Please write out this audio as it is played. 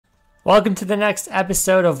Welcome to the next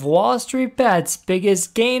episode of Wall Street Bets,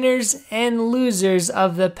 biggest gainers and losers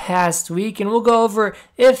of the past week, and we'll go over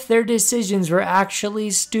if their decisions were actually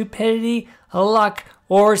stupidity, luck,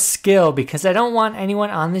 or skill, because I don't want anyone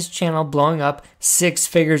on this channel blowing up six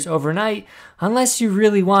figures overnight unless you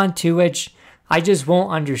really want to, which I just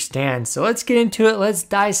won't understand. So let's get into it. Let's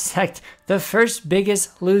dissect the first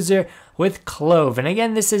biggest loser with Clove. And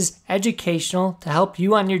again, this is educational to help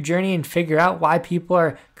you on your journey and figure out why people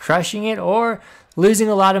are crushing it or losing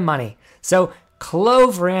a lot of money. So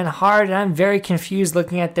Clove ran hard, and I'm very confused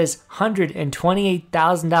looking at this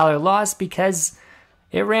 $128,000 loss because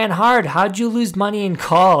it ran hard. How'd you lose money in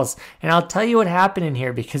calls? And I'll tell you what happened in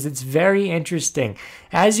here because it's very interesting.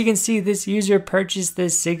 As you can see, this user purchased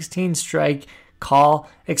this 16 strike call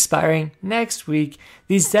expiring next week,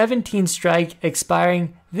 the 17 strike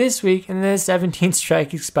expiring this week, and the 17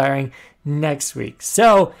 strike expiring next week.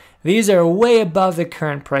 So these are way above the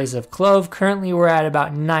current price of Clove. Currently we're at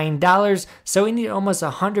about $9, so we need almost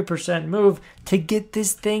 100% move to get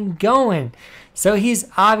this thing going. So he's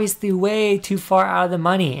obviously way too far out of the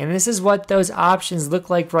money, and this is what those options look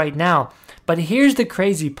like right now. But here's the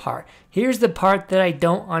crazy part. Here's the part that I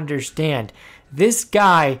don't understand. This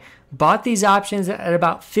guy bought these options at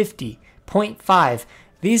about 50.5.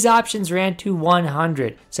 These options ran to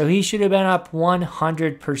 100, so he should have been up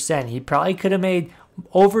 100%. He probably could have made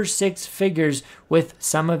over six figures with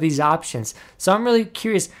some of these options. So I'm really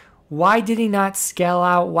curious, why did he not scale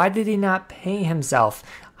out? Why did he not pay himself?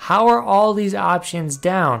 How are all these options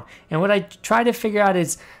down? And what I try to figure out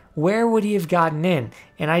is, where would he have gotten in?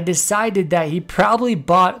 And I decided that he probably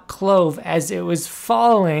bought Clove as it was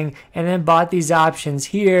falling and then bought these options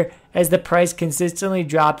here as the price consistently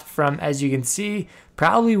dropped from, as you can see,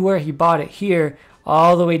 probably where he bought it here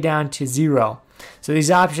all the way down to zero. So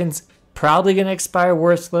these options probably going to expire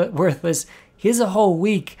worthless. He has a whole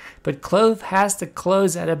week, but Clove has to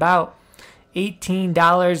close at about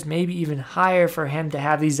 $18, maybe even higher for him to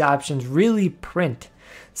have these options really print.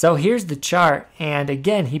 So here's the chart, and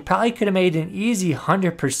again, he probably could have made an easy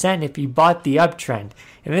 100% if he bought the uptrend.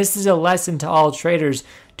 And this is a lesson to all traders.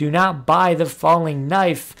 Do not buy the falling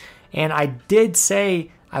knife. And I did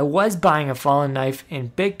say I was buying a falling knife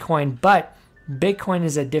in Bitcoin, but Bitcoin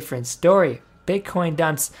is a different story. Bitcoin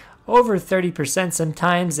dumps over 30%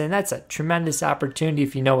 sometimes, and that's a tremendous opportunity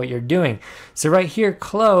if you know what you're doing. So right here,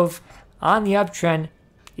 Clove on the uptrend,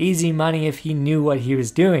 easy money if he knew what he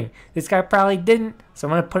was doing. This guy probably didn't, so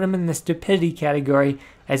I'm going to put him in the stupidity category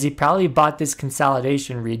as he probably bought this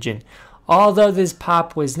consolidation region. Although this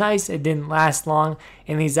pop was nice, it didn't last long,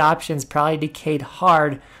 and these options probably decayed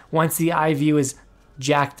hard once the IV was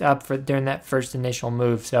jacked up during that first initial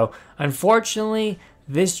move. So unfortunately,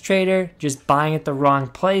 this trader just buying at the wrong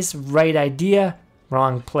place, right idea,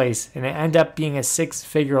 wrong place. And it ended up being a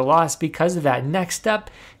six-figure loss because of that. Next up,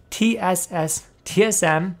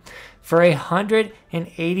 TSM for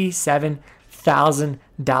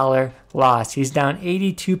 $187,000 loss. He's down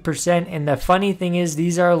 82%, and the funny thing is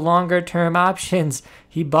these are longer term options.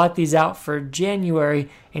 He bought these out for January,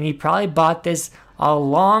 and he probably bought this a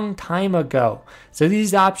long time ago. So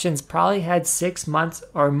these options probably had 6 months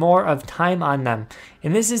or more of time on them.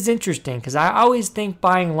 And this is interesting because I always think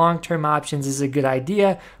buying long-term options is a good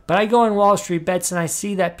idea, but I go on Wall Street Bets and I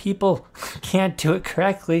see that people can't do it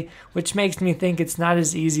correctly, which makes me think it's not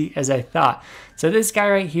as easy as I thought. So this guy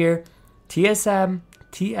right here, TSM,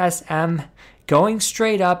 going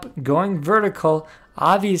straight up, going vertical.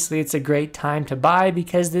 Obviously, it's a great time to buy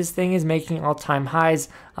because this thing is making all-time highs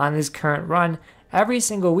on this current run every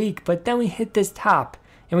single week. But then we hit this top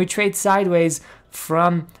and we trade sideways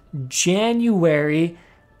from January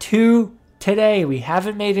to today. We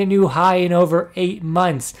haven't made a new high in over 8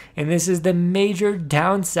 months. And this is the major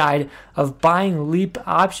downside of buying leap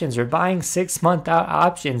options or buying 6 month out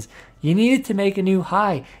options. You needed to make a new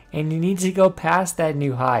high and you need to go past that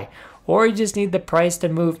new high. Or you just need the price to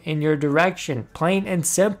move in your direction. Plain and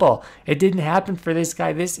simple. It didn't happen for this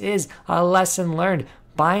guy. This is a lesson learned.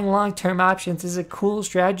 Buying long-term options is a cool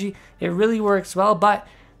strategy. It really works well, but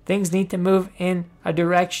things need to move in a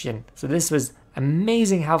direction. So this was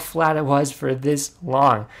amazing how flat it was for this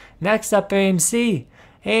long. Next up, AMC.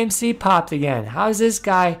 AMC popped again. How's this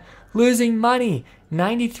guy losing money?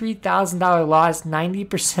 $93,000 loss,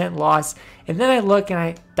 90% loss. And then I look and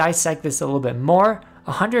I dissect this a little bit more.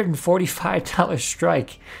 $145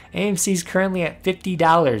 strike. AMC's currently at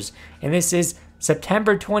 $50, and this is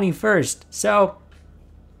September 21st. So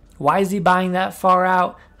why is he buying that far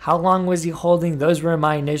out? How long was he holding? Those were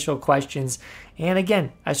my initial questions. And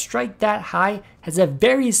again, a strike that high has a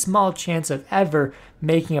very small chance of ever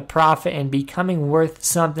making a profit and becoming worth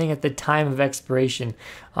something at the time of expiration.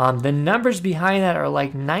 The numbers behind that are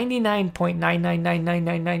like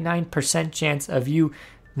 99.9999999% chance of you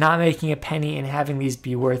not making a penny and having these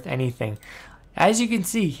be worth anything. As you can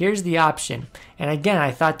see, here's the option. And again, I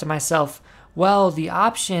thought to myself, well, the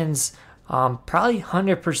options probably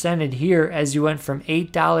 100% adhere as you went from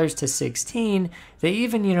 $8 to 16. They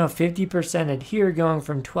even, 50% adhere going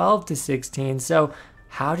from 12 to 16. So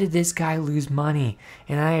how did this guy lose money?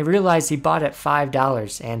 And I realized he bought at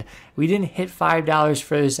 $5, and we didn't hit $5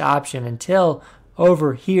 for this option until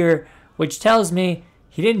over here, which tells me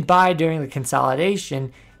he didn't buy during the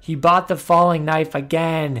consolidation. He bought the falling knife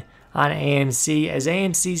again on AMC as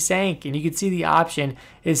AMC sank, and you can see the option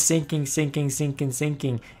is sinking.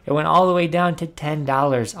 It went all the way down to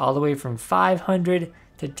 $10, all the way from 500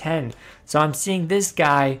 to 10. So I'm seeing this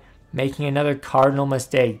guy making another cardinal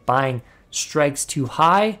mistake, buying strikes too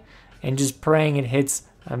high and just praying it hits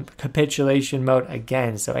capitulation mode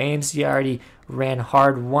again. So AMC already ran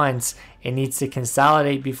hard once. It needs to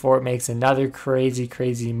consolidate before it makes another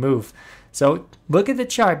crazy move. So look at the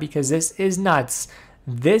chart, because this is nuts.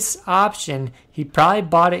 This option, he probably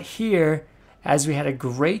bought it here as we had a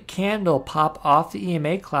great candle pop off the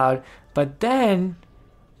EMA cloud, but then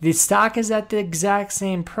the stock is at the exact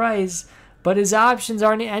same price, but his options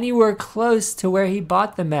aren't anywhere close to where he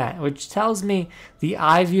bought them at, which tells me the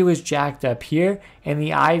IV was jacked up here and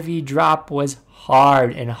the IV drop was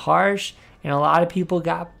hard and harsh, and a lot of people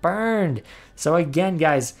got burned. So again,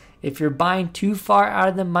 guys, if you're buying too far out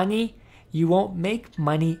of the money, you won't make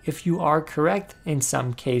money if you are correct in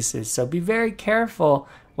some cases. So be very careful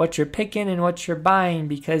what you're picking and what you're buying,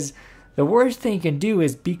 because the worst thing you can do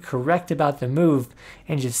is be correct about the move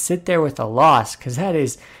and just sit there with a loss, because that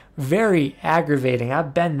is very aggravating.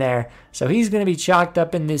 I've been there. So he's going to be chalked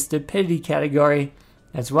up in this stupidity category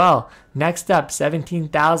as well. Next up,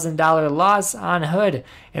 $17,000 loss on Hood.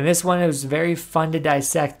 And this one was very fun to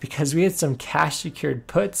dissect because we had some cash secured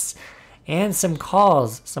puts and some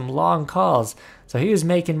calls, some long calls. So he was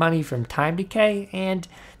making money from time decay and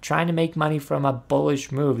trying to make money from a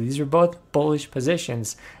bullish move. These are both bullish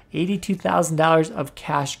positions. $82,000 of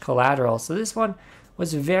cash collateral. So this one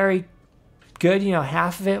was very good.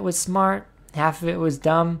 Half of it was smart, half of it was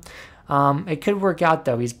dumb. It could work out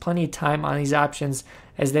though. He's plenty of time on these options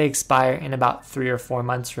as they expire in about 3 or 4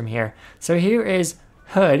 months from here. So here is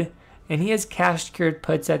Hood, and he has cash secured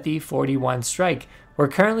puts at the 41 strike. We're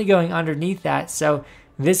currently going underneath that, so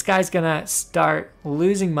this guy's gonna start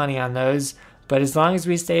losing money on those. But as long as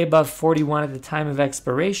we stay above 41 at the time of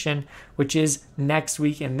expiration, which is next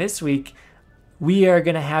week and this week, we are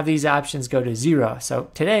going to have these options go to zero. So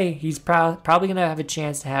today, he's probably going to have a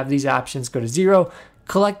chance to have these options go to zero,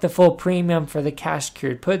 collect the full premium for the cash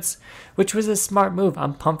secured puts, which was a smart move.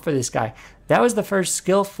 I'm pumped for this guy. That was the first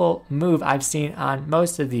skillful move I've seen on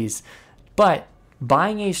most of these. But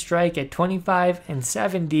buying a strike at 25 and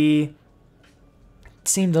 70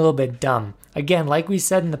 seemed a little bit dumb. Again, like we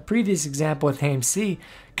said in the previous example with AMC,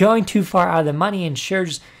 going too far out of the money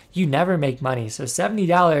ensures you never make money. So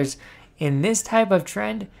 $70 in this type of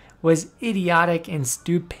trend was idiotic and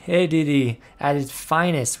stupidity at its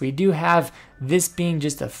finest. We do have this being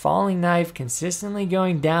just a falling knife, consistently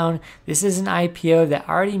going down. This is an IPO that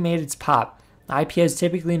already made its pop. IPOs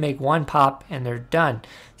typically make one pop and they're done.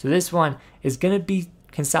 So this one is going to be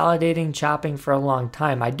consolidating, chopping for a long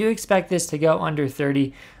time. I do expect this to go under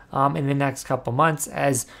 30 in the next couple months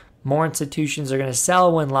as more institutions are going to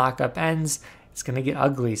sell when lockup ends. It's going to get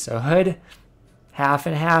ugly. So Hood, half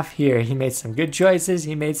and half here. He made some good choices.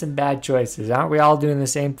 He made some bad choices. Aren't we all doing the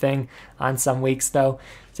same thing on some weeks though?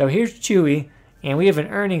 So here's Chewy, and we have an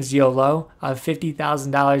earnings YOLO of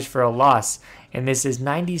 $50,000 for a loss. And this is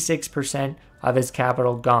 96% of his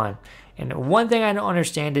capital gone. And one thing I don't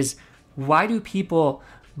understand is, why do people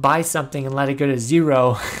buy something and let it go to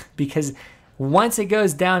zero? Because once it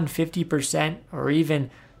goes down 50% or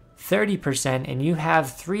even 30% and you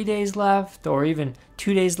have 3 days left or even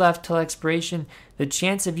 2 days left till expiration, the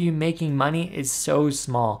chance of you making money is so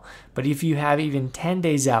small. But if you have even 10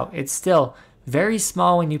 days out, it's still very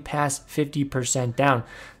small when you pass 50% down.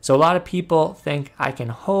 So a lot of people think I can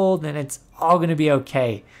hold and it's all going to be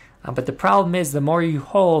okay. But the problem is, the more you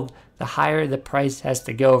hold, the higher the price has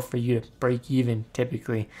to go for you to break even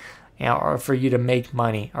typically, or for you to make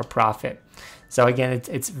money or profit. So again,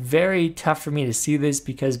 it's very tough for me to see this,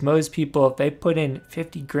 because most people, if they put in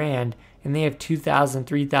 50 grand and they have $2,000,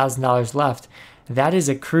 $3,000 left, that is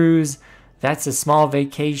a cruise, that's a small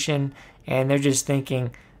vacation, and they're just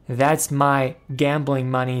thinking that's my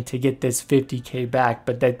gambling money to get this 50K back,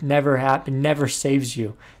 but that never happened, never saves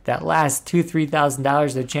you. That last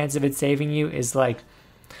 $2,000-$3,000, the chance of it saving you is like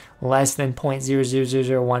less than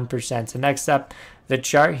 0.00001%. So next up, the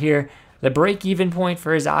chart here, the break-even point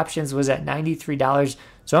for his options was at $93.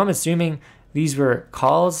 So I'm assuming these were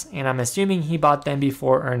calls, and I'm assuming he bought them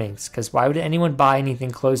before earnings, because why would anyone buy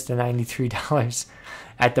anything close to $93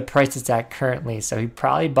 at the price it's at currently? So he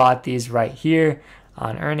probably bought these right here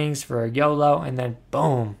on earnings for a YOLO, and then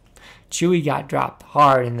boom, Chewy got dropped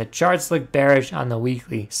hard, and the charts look bearish on the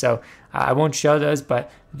weekly. So I won't show those,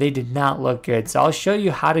 but they did not look good. So I'll show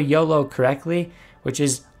you how to YOLO correctly, which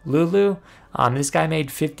is Lulu. This guy made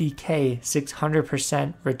 50K,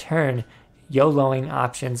 600% return YOLOing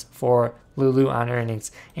options for Lulu on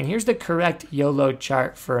earnings. And here's the correct YOLO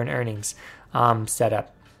chart for an earnings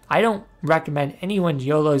setup. I don't recommend anyone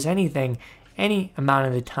YOLOs anything any amount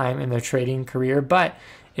of the time in their trading career, but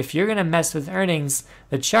if you're going to mess with earnings,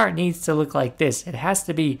 the chart needs to look like this. It has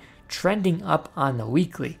to be trending up on the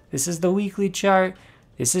weekly. This is the weekly chart.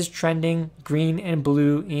 This is trending green and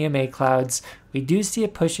blue EMA clouds. We do see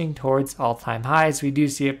it pushing towards all-time highs. We do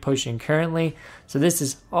see it pushing currently. So this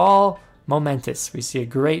is all momentous. We see a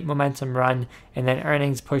great momentum run, and then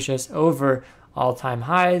earnings push us over all-time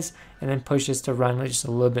highs and then push us to run just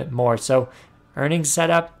a little bit more. So earnings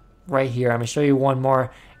setup right here. I'm going to show you one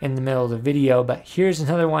more in the middle of the video, but here's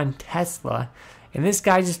another one, Tesla. And this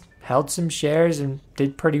guy just held some shares and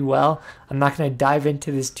did pretty well. I'm not going to dive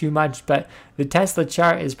into this too much, but the Tesla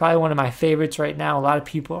chart is probably one of my favorites right now. A lot of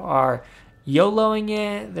people are YOLOing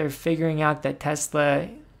it. They're figuring out that Tesla,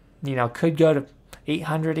 could go to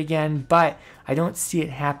 800 again, but I don't see it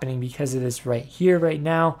happening because of this right here, right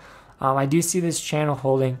now. I do see this channel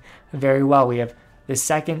holding very well. We have the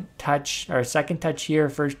second touch here,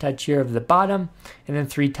 first touch here of the bottom, and then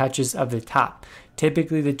 3 touches of the top.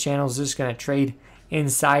 Typically, the channel is just going to trade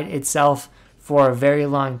inside itself for a very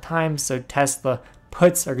long time, so Tesla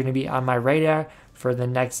puts are going to be on my radar for the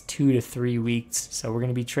next 2 to 3 weeks. So we're going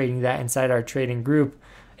to be trading that inside our trading group.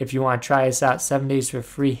 If you want to try us out 7 days for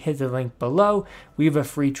free, hit the link below. We have a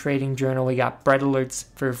free trading journal. We got bread alerts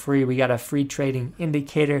for free. We got a free trading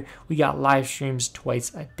indicator. We got live streams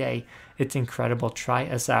twice a day. It's incredible. Try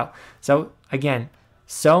us out. So again,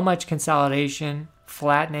 so much consolidation,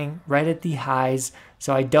 flattening right at the highs.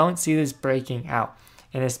 So I don't see this breaking out.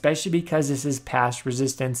 And especially because this is past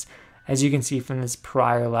resistance, as you can see from this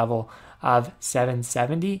prior level of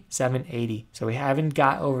 770, 780. So we haven't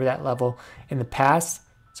got over that level in the past.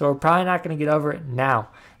 So we're probably not going to get over it now.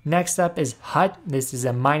 Next up is Hut. This is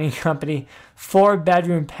a mining company,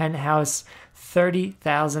 4-bedroom penthouse,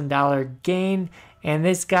 $30,000 gain. And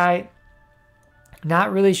this guy,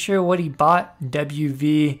 not really sure what he bought.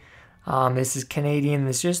 WV. This is Canadian.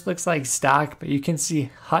 This just looks like stock, but you can see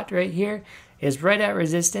Hut right here is right at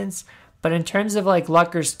resistance. But in terms of like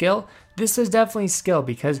luck or skill, this was definitely skill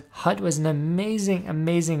because Hut was an amazing,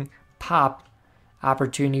 amazing pop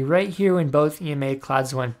opportunity right here when both EMA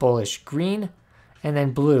clouds went bullish, green and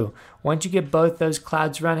then blue. Once you get both those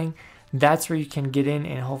clouds running, that's where you can get in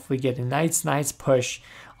and hopefully get a nice push.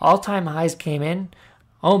 All-time highs came in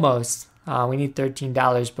almost. We need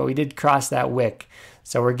 $13, but we did cross that wick.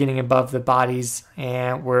 So we're getting above the bodies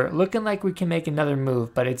and we're looking like we can make another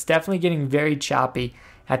move, but it's definitely getting very choppy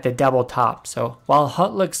at the double top. So while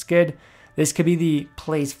Hut looks good, this could be the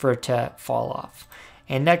place for it to fall off.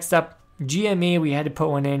 And next up, GME, we had to put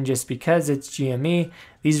one in just because it's GME.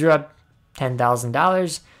 These are up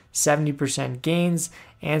 $10,000, 70% gains,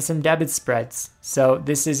 and some debit spreads. So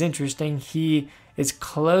this is interesting. He is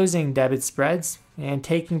closing debit spreads and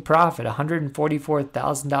taking profit,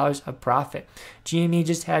 $144,000 of profit. GME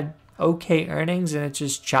just had okay earnings and it's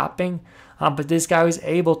just chopping. But this guy was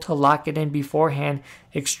able to lock it in beforehand.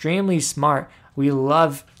 Extremely smart. We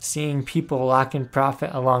love seeing people lock in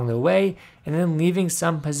profit along the way and then leaving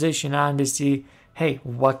some position on to see, hey,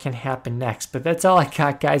 what can happen next? But that's all I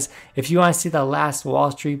got, guys. If you want to see the last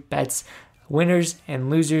Wall Street Bets winners and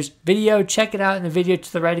losers video, check it out in the video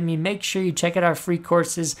to the right of me. Make sure you check out our free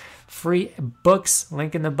courses, free books,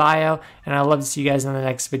 link in the bio. And I'd love to see you guys in the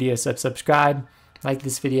next video. So subscribe, like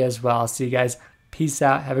this video as well. I'll see you guys. Peace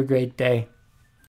out. Have a great day.